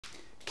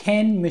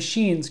Can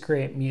machines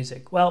create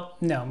music? Well,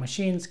 no,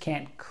 machines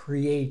can't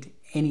create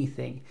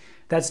anything.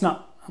 That's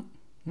not...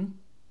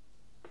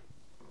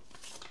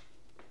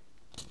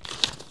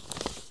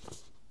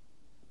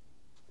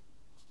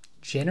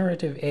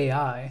 Generative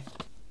AI.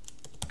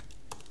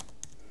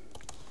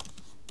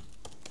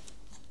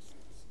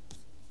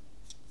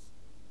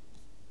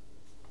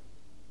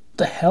 What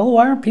the hell?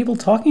 Why aren't people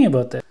talking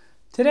about this?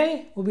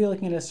 Today, we'll be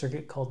looking at a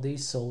circuit called the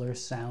Solar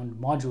Sound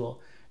Module.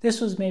 This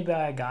was made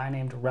by a guy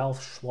named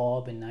Ralph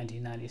Schwab in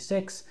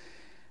 1996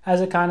 as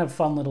a kind of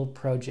fun little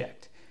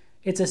project.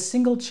 It's a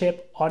single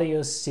chip audio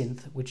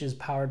synth which is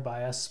powered by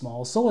a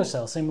small solar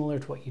cell, similar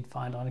to what you'd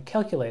find on a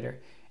calculator.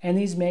 And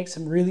these make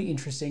some really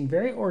interesting,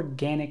 very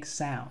organic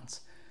sounds.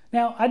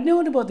 Now, I'd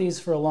known about these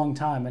for a long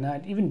time, and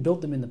I'd even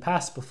built them in the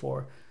past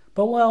before.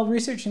 But while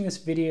researching this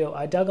video,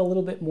 I dug a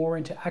little bit more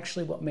into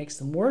actually what makes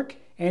them work,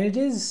 and it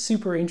is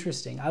super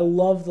interesting. I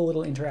love the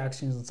little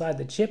interactions inside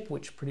the chip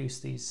which produce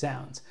these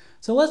sounds.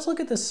 So let's look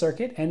at the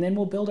circuit, and then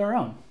we'll build our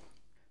own.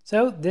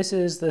 So this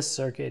is the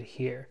circuit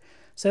here.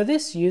 So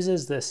this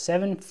uses the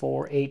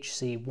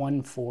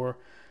 74HC14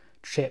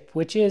 chip,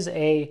 which is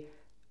a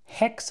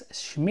hex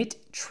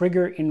Schmidt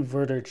trigger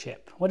inverter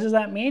chip. What does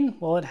that mean?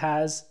 Well, it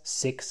has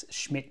 6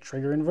 Schmidt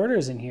trigger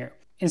inverters in here.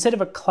 Instead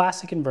of a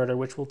classic inverter,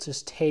 which will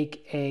just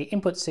take an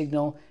input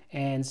signal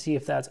and see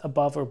if that's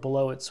above or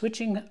below its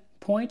switching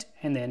point,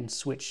 and then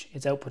switch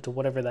its output to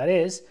whatever that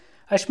is,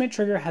 a Schmidt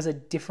trigger has a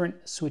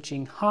different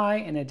switching high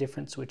and a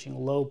different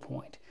switching low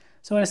point.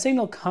 So when a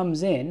signal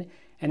comes in,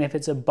 and if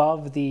it's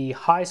above the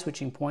high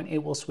switching point,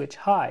 it will switch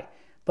high.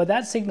 But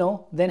that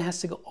signal then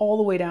has to go all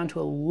the way down to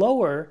a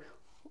lower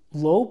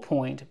low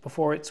point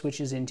before it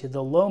switches into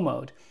the low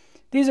mode.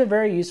 These are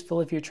very useful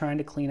if you're trying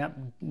to clean up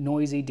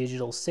noisy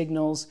digital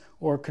signals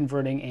or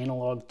converting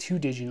analog to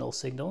digital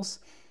signals,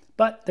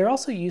 but they're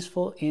also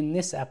useful in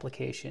this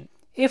application.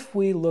 If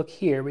we look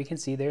here, we can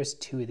see there's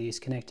 2 of these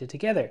connected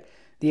together.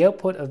 The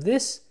output of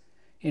this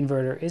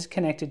inverter is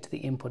connected to the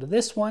input of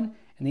this one,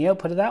 and the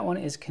output of that one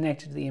is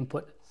connected to the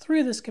input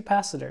through this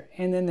capacitor,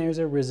 and then there's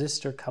a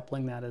resistor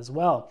coupling that as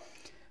well.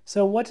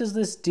 So what does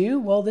this do?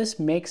 Well, this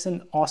makes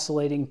an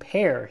oscillating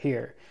pair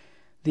here.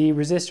 The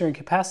resistor and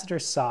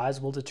capacitor size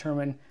will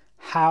determine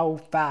how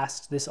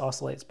fast this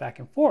oscillates back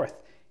and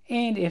forth.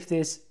 And if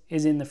this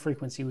is in the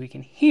frequency we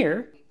can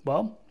hear,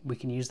 well, we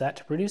can use that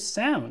to produce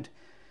sound.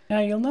 Now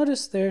you'll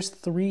notice there's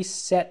 3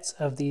 sets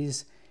of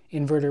these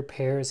inverter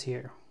pairs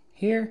here.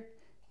 Here,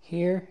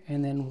 here,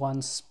 and then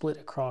one split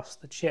across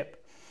the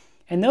chip.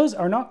 And those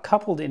are not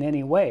coupled in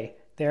any way.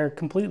 They're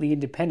completely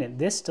independent.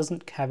 This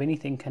doesn't have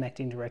anything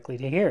connecting directly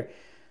to here,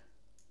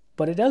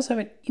 but it does have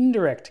an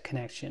indirect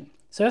connection.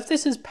 So if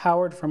this is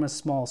powered from a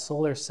small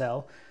solar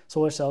cell,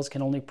 solar cells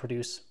can only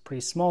produce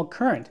pretty small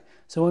current.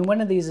 So when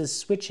one of these is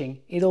switching,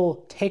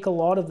 it'll take a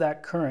lot of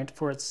that current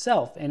for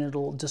itself, and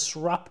it'll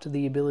disrupt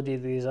the ability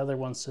of these other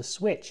ones to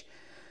switch.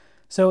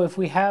 So if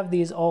we have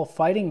these all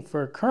fighting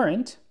for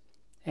current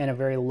and a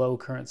very low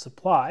current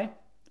supply,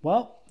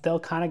 well, they'll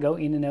kind of go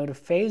in and out of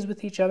phase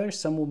with each other.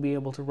 Some will be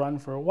able to run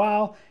for a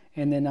while,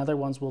 and then other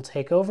ones will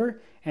take over,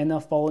 and they'll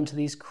fall into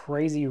these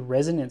crazy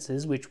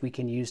resonances, which we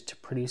can use to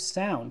produce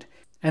sound.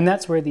 And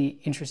that's where the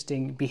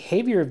interesting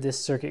behavior of this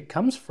circuit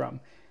comes from.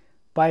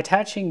 By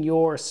attaching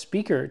your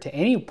speaker to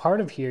any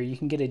part of here, you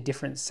can get a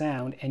different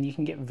sound, and you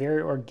can get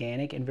very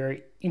organic and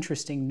very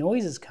interesting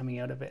noises coming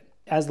out of it.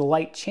 As the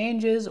light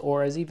changes,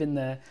 or as even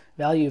the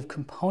value of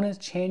components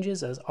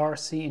changes, as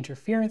RC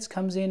interference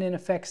comes in and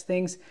affects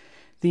things,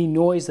 the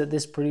noise that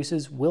this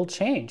produces will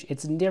change.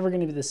 It's never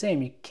going to be the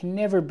same. You can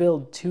never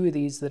build 2 of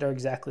these that are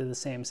exactly the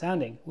same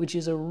sounding, which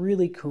is a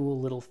really cool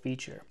little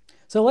feature.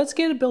 So let's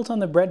get it built on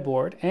the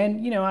breadboard.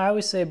 And I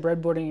always say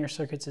breadboarding your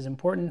circuits is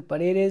important,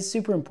 but it is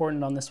super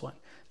important on this one.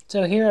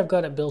 So here I've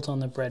got it built on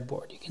the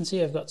breadboard. You can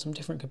see I've got some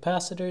different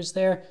capacitors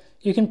there.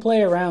 You can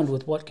play around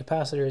with what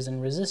capacitors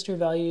and resistor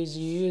values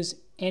you use.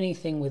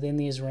 Anything within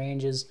these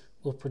ranges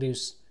will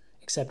produce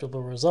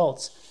acceptable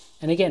results.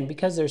 And again,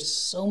 because there's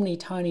so many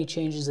tiny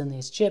changes in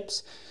these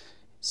chips,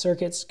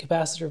 circuits,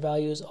 capacitor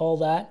values, all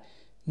that,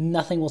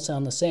 nothing will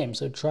sound the same.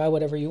 So try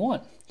whatever you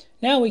want.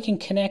 Now we can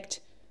connect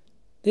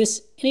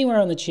this anywhere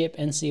on the chip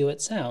and see how it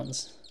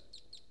sounds.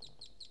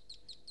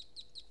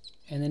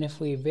 And then if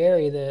we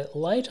vary the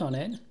light on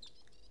it,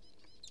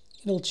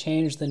 it'll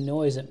change the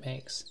noise it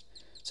makes.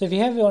 So if you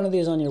have one of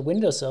these on your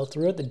windowsill,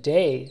 throughout the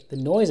day, the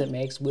noise it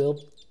makes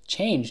will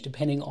change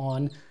depending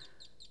on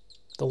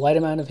the light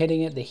amount of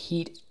hitting it, the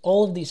heat,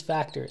 all of these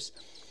factors.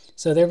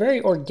 So they're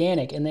very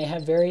organic, and they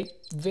have very,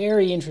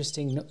 very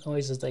interesting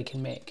noises they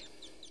can make.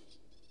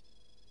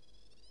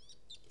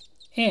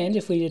 And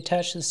if we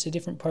attach this to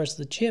different parts of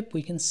the chip,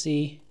 we can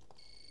see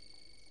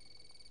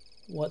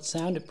what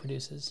sound it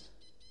produces.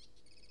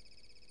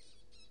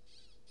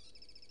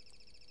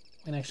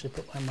 I can actually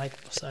put my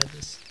mic beside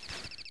this.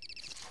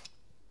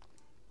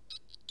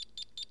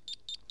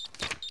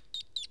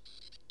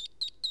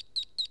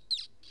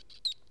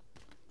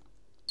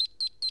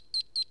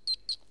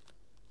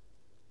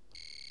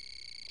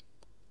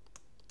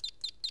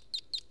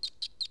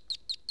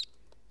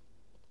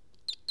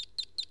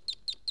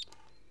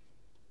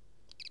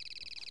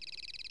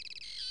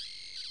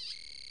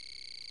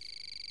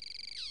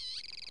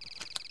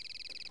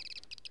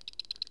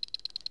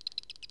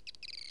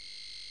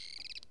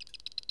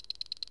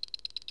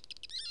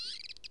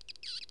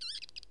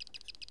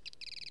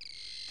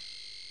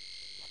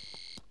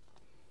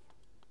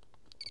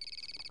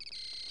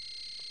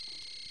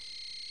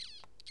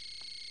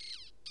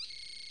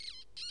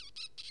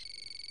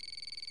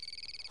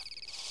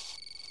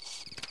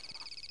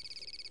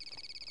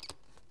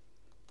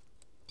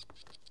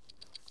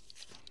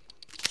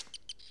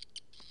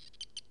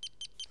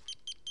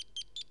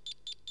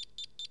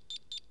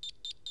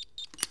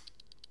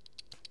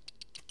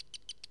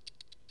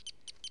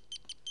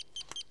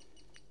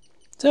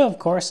 So of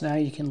course now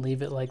you can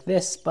leave it like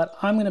this, but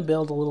I'm going to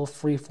build a little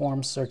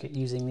freeform circuit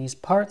using these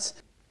parts.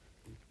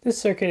 This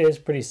circuit is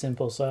pretty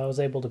simple, so I was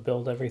able to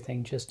build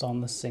everything just on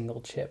the single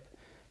chip.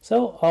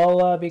 So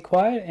I'll be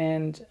quiet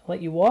and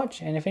let you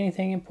watch, and if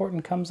anything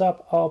important comes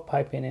up, I'll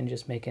pipe in and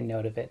just make a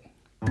note of it.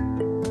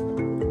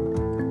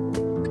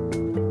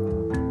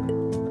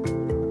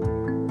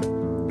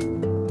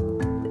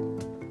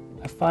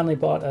 I finally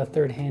bought a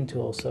third hand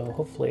tool, so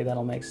hopefully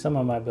that'll make some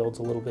of my builds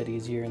a little bit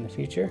easier in the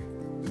future.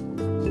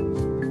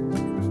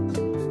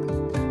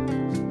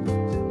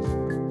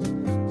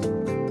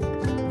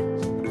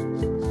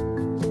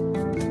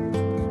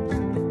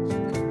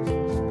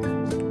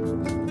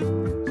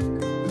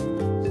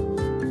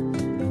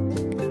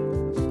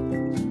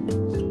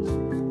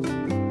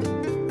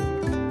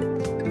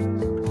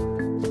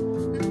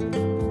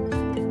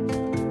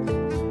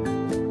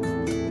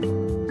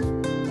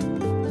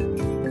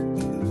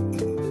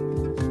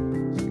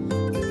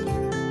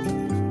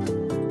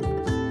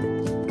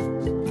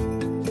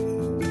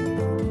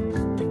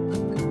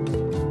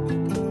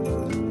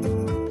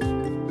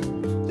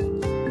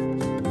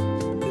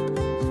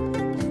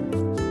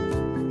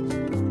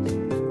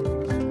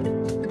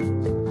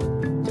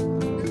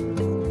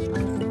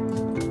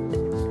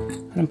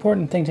 An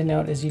important thing to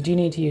note is you do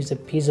need to use a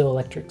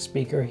piezoelectric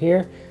speaker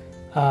here.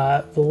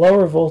 The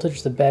lower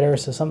voltage the better,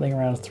 so something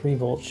around 3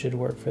 volts should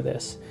work for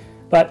this.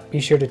 But be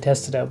sure to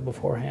test it out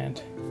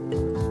beforehand.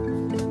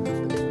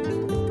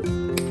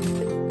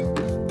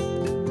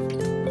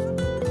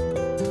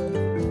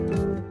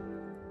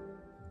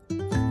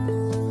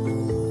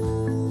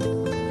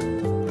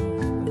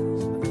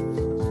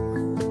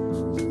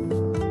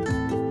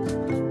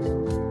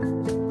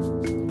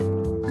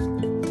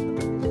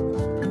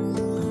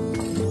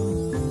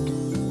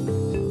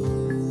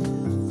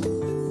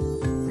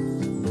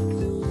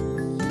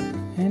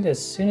 And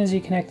as soon as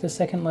you connect the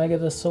second leg of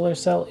the solar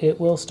cell, it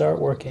will start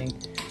working.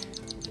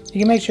 You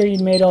can make sure you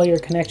made all your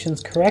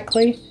connections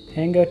correctly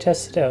and go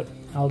test it out.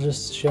 I'll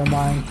just show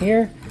mine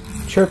here,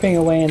 chirping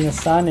away in the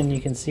sun, and you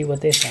can see what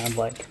they sound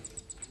like.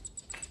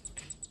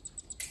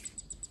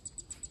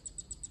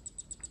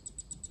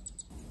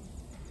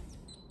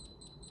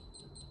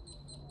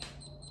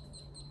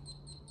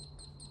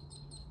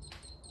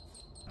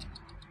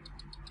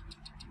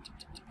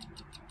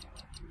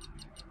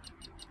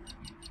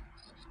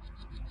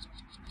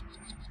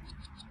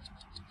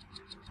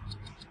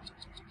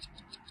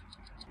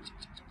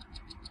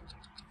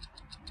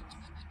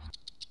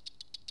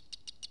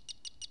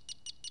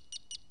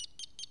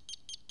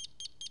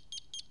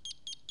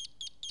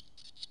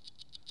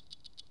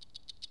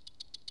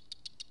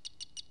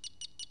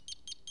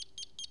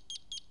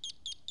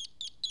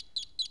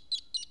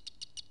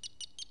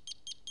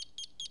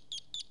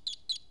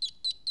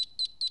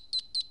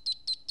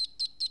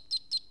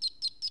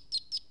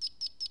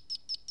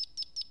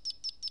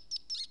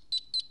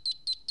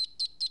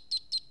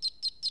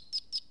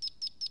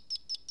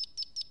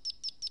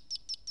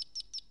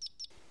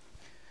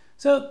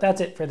 So that's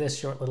it for this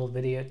short little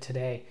video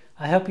today.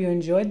 I hope you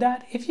enjoyed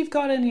that. If you've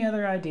got any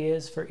other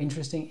ideas for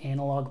interesting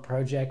analog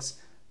projects,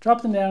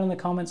 drop them down in the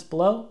comments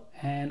below,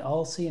 and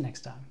I'll see you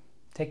next time.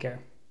 Take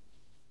care.